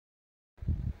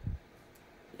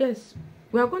Yes,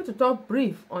 we are going to talk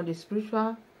brief on the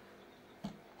spiritual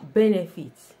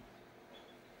benefits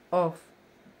of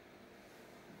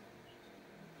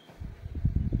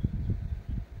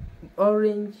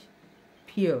orange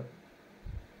peel,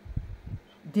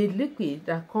 the liquid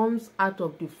that comes out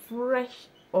of the fresh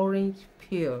orange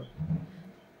peel,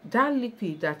 that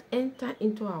liquid that enter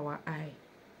into our eye.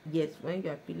 Yes, when you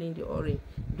are peeling the orange,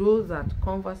 those that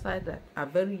conversate that are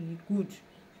very good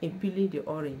in peeling the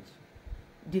orange,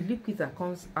 the liquid that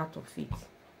comes out of it,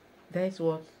 that is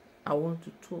what I want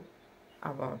to talk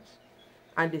about.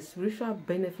 And the spiritual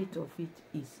benefit of it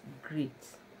is great.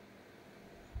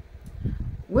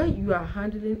 When you are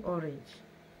handling orange,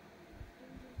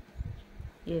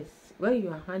 yes, when you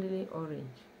are handling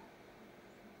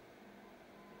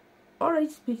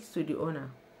orange speaks to the owner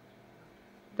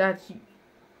that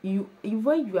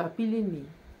when you are peeling me,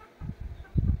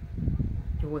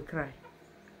 you will cry.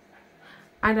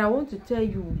 And I want to tell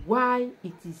you why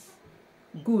it is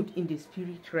good in the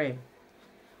spirit realm.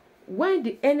 When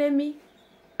the enemy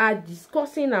are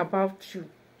discussing about you,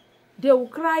 they will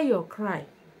cry your cry.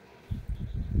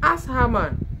 Ask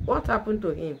Haman what happened to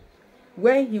him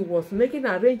when he was making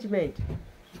arrangement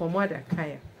for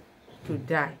Mordecai to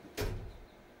die.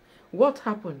 What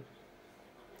happened?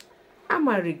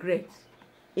 Haman regrets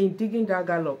in digging that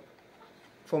gallop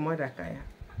for Mordecai.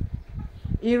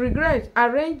 He regrets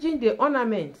arranging the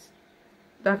ornaments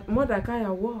that Mordecai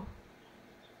wore.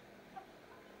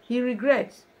 He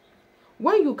regrets.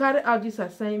 When you carry out this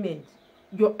assignment,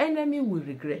 your enemy will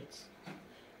regret.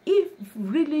 If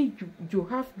really you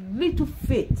have little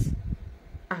faith,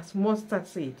 as mustard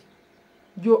seed,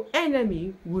 your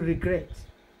enemy will regret.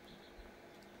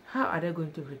 How are they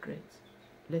going to regret?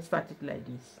 Let's start it like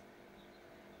this.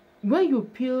 When you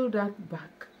peel that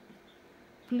back,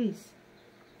 please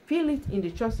peel it in the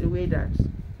just a way that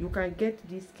you can get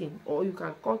this skin, or you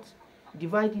can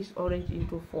divide this orange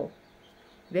into 4.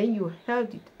 Then you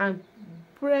held it and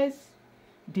press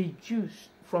the juice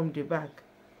from the back.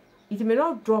 It may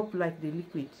not drop like the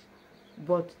liquid,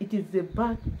 but it is the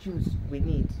back juice we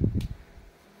need.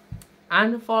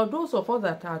 And for those of us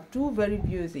that are too very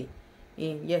busy,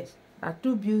 are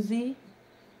too busy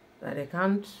that they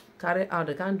can't carry out,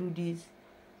 they can't do this,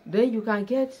 then you can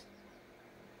get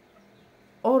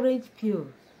orange peels,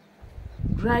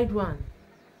 dried one.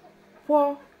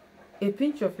 Pour a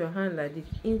pinch of your hand like this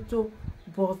into,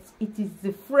 but it is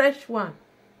the fresh one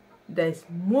that is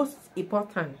most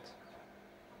important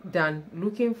than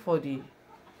looking for the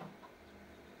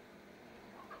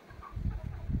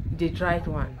dried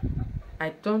one. I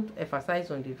don't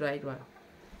emphasize on the dried one.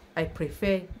 I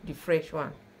prefer the fresh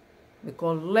one,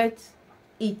 because let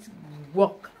it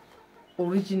work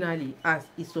originally as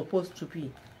it's supposed to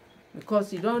be,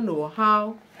 because you don't know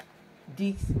how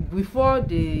this, before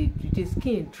the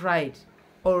skin dried,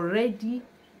 already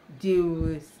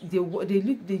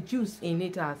the juice in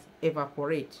it has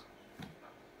evaporated.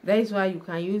 That is why you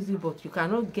can use it, but you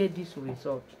cannot get this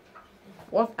result.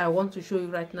 What I want to show you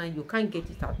right now, you can't get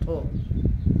it at all.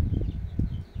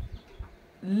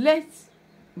 Let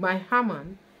my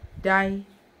Haman die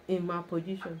in my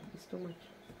position. It's too much.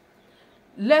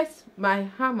 Let my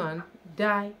Haman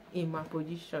die in my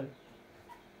position.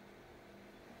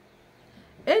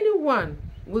 Anyone,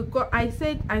 I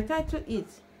titled it,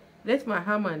 let my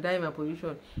Haman die in my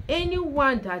position.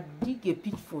 Anyone that dig a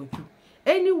pit for you,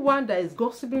 anyone that is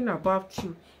gossiping about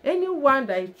you, anyone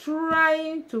that is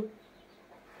trying to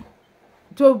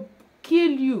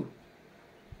kill you,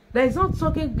 that is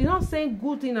not saying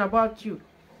good thing about you,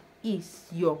 is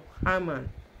your Haman.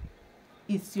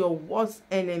 It's your worst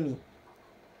enemy.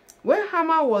 When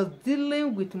Haman was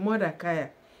dealing with Mordecai,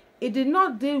 it did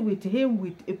not deal with him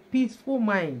with a peaceful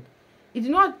mind. It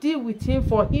did not deal with him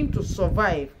for him to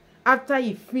survive after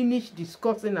he finished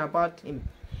discussing about him.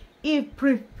 He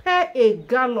prepared a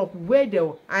gallop where they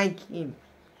will hang him.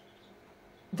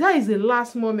 That is the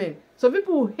last moment. Some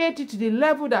people will hate it to the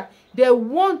level that they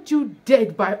want you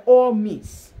dead by all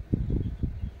means.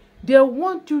 They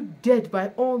want you dead by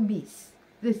all means.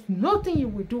 There's nothing you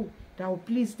will do that will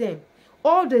please them.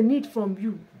 All they need from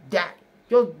you, die.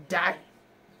 Just die.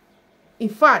 In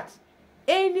fact,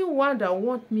 anyone that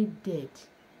wants me dead,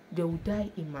 they will die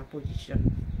in my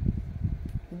position.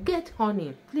 Get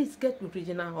honey. Please get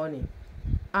original honey.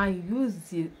 And use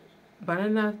the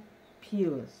banana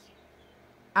peels.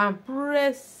 And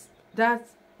press that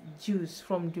juice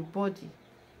from the body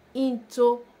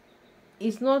into,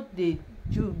 it's not the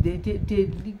juice,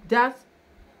 that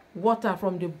water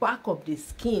from the back of the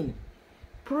skin.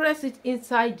 Press it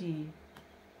inside the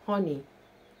honey.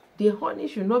 The honey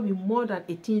should not be more than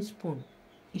a teaspoon.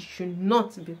 It should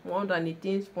not be more than a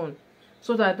teaspoon.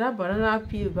 so that that banana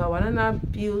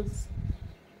peels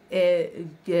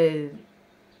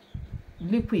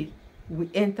liquid will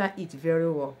enter it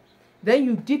very well. Then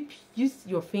you use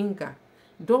your finger.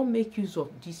 Don't make use of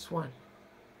this one.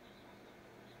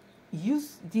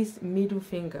 Use this middle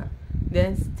finger,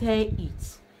 then stir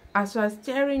it. As you are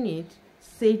stirring it,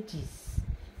 say this.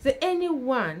 Say,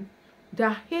 anyone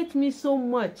that hates me so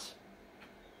much,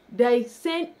 that is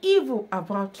saying evil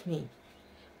about me,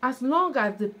 as long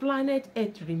as the planet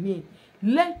Earth remains,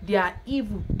 let their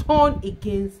evil turn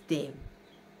against them.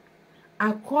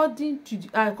 According to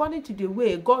the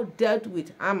way God dealt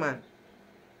with Haman.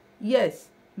 Yes,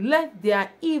 let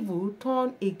their evil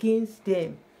turn against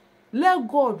them. Let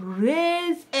God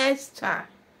raise Esther.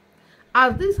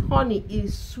 As this honey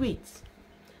is sweet,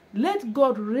 let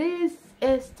God raise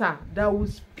Esther that will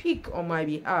speak on my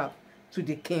behalf to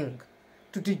the king,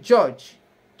 to the judge,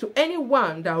 to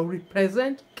anyone that will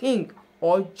represent king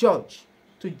or judge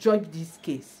to judge this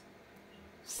case.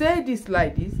 Say this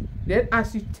like this. Then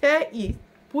as you tear it,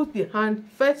 put the hand,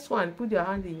 first one, put your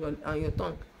hand on your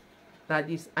tongue like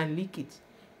this and lick it.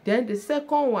 Then the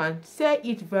second one, say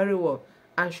it very well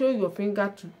and show your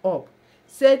finger to up.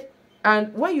 Said,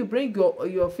 and when you bring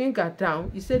your finger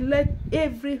down, you say, let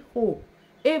every hole,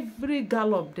 every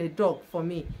gallop the dog for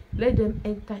me, let them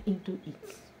enter into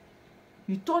it.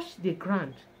 You touch the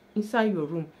ground inside your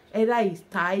room, either it's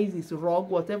tiles, it's rug,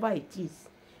 whatever it is.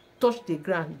 Touch the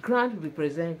ground. Ground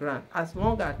represents ground. As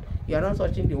long as you are not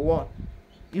touching the wall,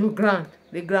 your ground,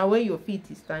 the ground where your feet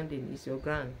is standing is your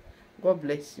ground. God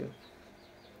bless you.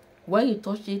 When you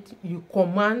touch it, you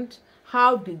command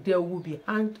how they will be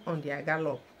hanged on their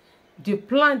gallop. The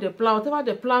plan, whatever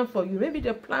they plan for you, maybe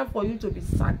they plan for you to be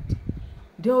sacked.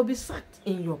 They will be sacked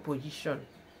in your position.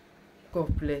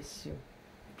 God bless you.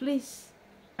 Please,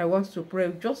 I want to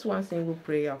pray just one single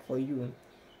prayer for you.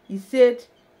 He said,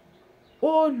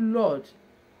 oh Lord,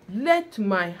 let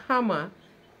my hammer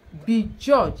be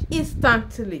judged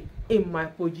instantly in my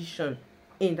position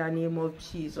in the name of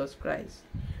Jesus Christ.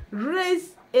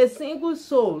 Raise a single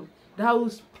soul that will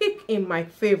speak in my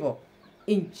favor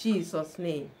in Jesus'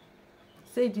 name.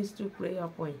 Say these two prayer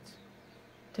points.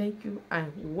 Thank you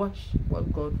and watch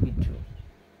what God will do.